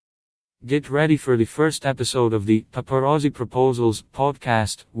Get ready for the first episode of the Paparazzi Proposals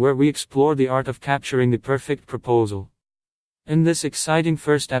podcast, where we explore the art of capturing the perfect proposal. In this exciting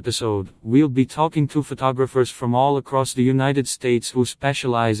first episode, we'll be talking to photographers from all across the United States who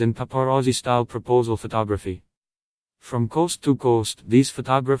specialize in paparazzi-style proposal photography. From coast to coast, these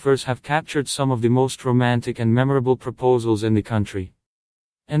photographers have captured some of the most romantic and memorable proposals in the country.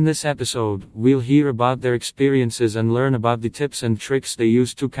 In this episode, we'll hear about their experiences and learn about the tips and tricks they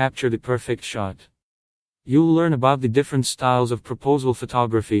use to capture the perfect shot. You'll learn about the different styles of proposal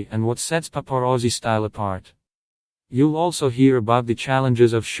photography and what sets paparazzi style apart. You'll also hear about the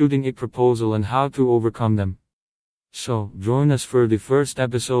challenges of shooting a proposal and how to overcome them. So, join us for the first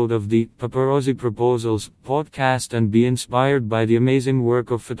episode of the Paparazzi Proposals podcast and be inspired by the amazing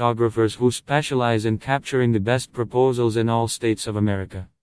work of photographers who specialize in capturing the best proposals in all states of America.